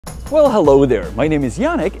Well, hello there. My name is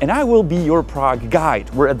Janek and I will be your Prague guide.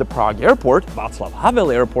 We're at the Prague airport, Václav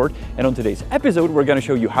Havel Airport, and on today's episode we're going to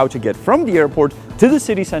show you how to get from the airport to the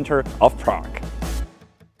city center of Prague.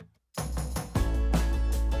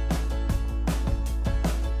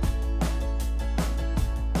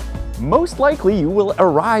 Most likely you will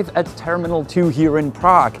arrive at Terminal 2 here in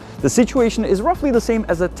Prague. The situation is roughly the same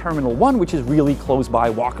as at Terminal 1, which is really close by,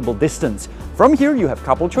 walkable distance. From here you have a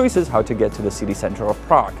couple choices how to get to the city center of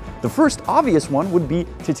Prague. The first obvious one would be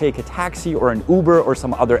to take a taxi or an Uber or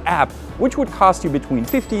some other app, which would cost you between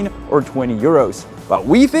 15 or 20 euros. But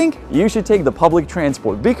we think you should take the public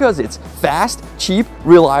transport because it's fast, cheap,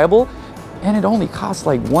 reliable, and it only costs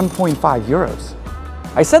like 1.5 euros.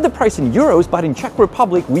 I said the price in euros, but in Czech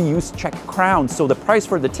Republic we use Czech crowns, so the price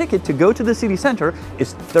for the ticket to go to the city center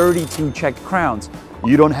is 32 Czech crowns.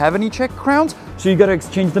 You don't have any Czech crowns, so you gotta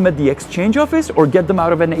exchange them at the exchange office or get them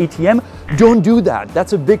out of an ATM. Don't do that.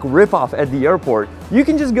 That's a big ripoff at the airport. You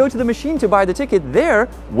can just go to the machine to buy the ticket there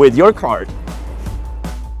with your card.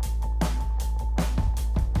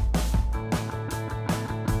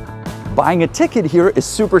 Buying a ticket here is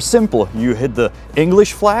super simple. You hit the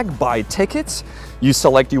English flag, buy tickets. You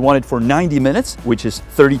select you want it for 90 minutes, which is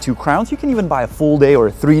 32 crowns. You can even buy a full day or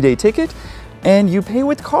a 3-day ticket, and you pay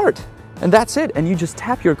with card. And that's it, and you just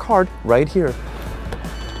tap your card right here.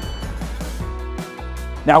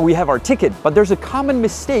 Now we have our ticket, but there's a common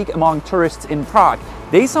mistake among tourists in Prague.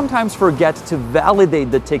 They sometimes forget to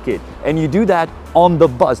validate the ticket, and you do that on the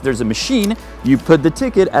bus. There's a machine, you put the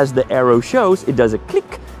ticket as the arrow shows, it does a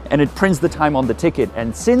click, and it prints the time on the ticket,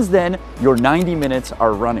 and since then, your 90 minutes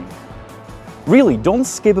are running. Really, don't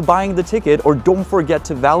skip buying the ticket or don't forget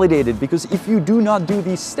to validate it, because if you do not do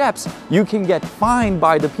these steps, you can get fined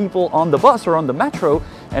by the people on the bus or on the metro,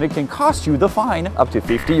 and it can cost you the fine up to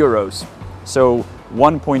 50 euros. So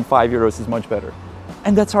 1.5 euros is much better.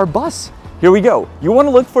 And that's our bus. Here we go. You want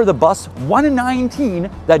to look for the bus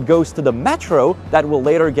 119 that goes to the metro that will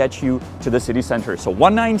later get you to the city center. So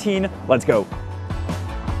 119, let's go.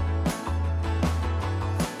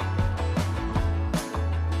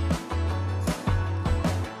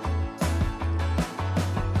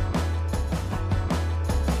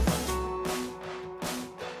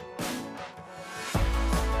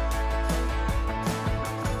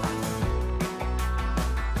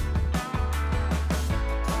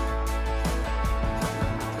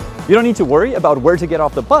 You don't need to worry about where to get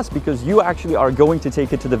off the bus because you actually are going to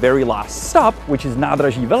take it to the very last stop, which is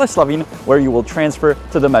Nádraží Veleslavín, where you will transfer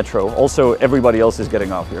to the metro. Also, everybody else is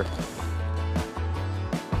getting off here.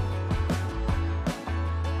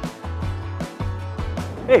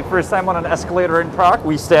 Hey, first time on an escalator in Prague,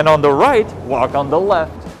 we stand on the right, walk on the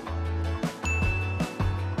left.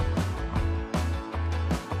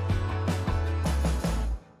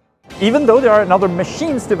 Even though there are other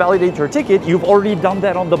machines to validate your ticket, you've already done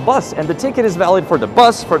that on the bus, and the ticket is valid for the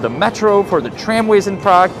bus, for the metro, for the tramways in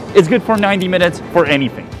Prague. It's good for 90 minutes for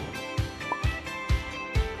anything.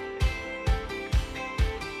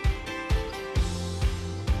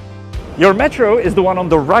 Your metro is the one on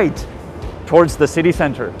the right, towards the city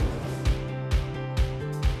center.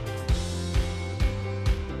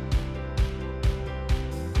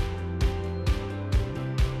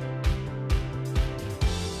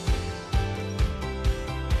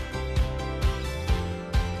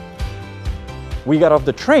 We got off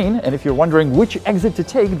the train, and if you're wondering which exit to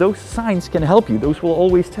take, those signs can help you. Those will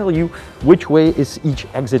always tell you which way is each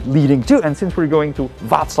exit leading to. And since we're going to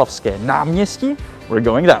Václavské náměstí, we're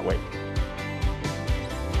going that way.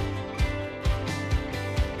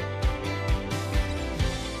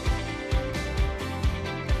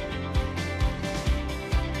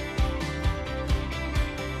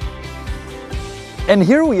 And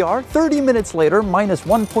here we are, 30 minutes later, minus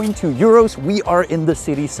 1.2 euros, we are in the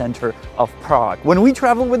city center of Prague. When we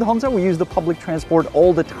travel with Honza, we use the public transport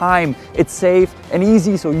all the time. It's safe and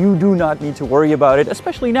easy, so you do not need to worry about it,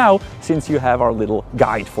 especially now, since you have our little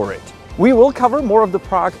guide for it. We will cover more of the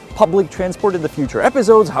Prague public transport in the future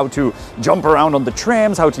episodes, how to jump around on the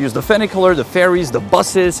trams, how to use the funicular, the ferries, the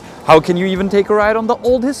buses, how can you even take a ride on the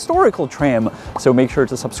old historical tram. So make sure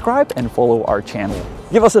to subscribe and follow our channel.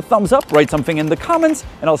 Give us a thumbs up, write something in the comments,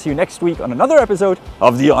 and I'll see you next week on another episode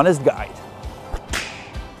of The Honest Guide.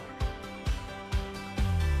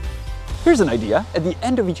 Here's an idea. At the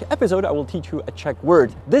end of each episode, I will teach you a Czech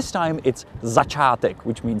word. This time it's začátek,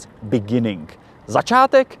 which means beginning.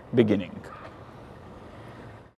 Začátek, beginning.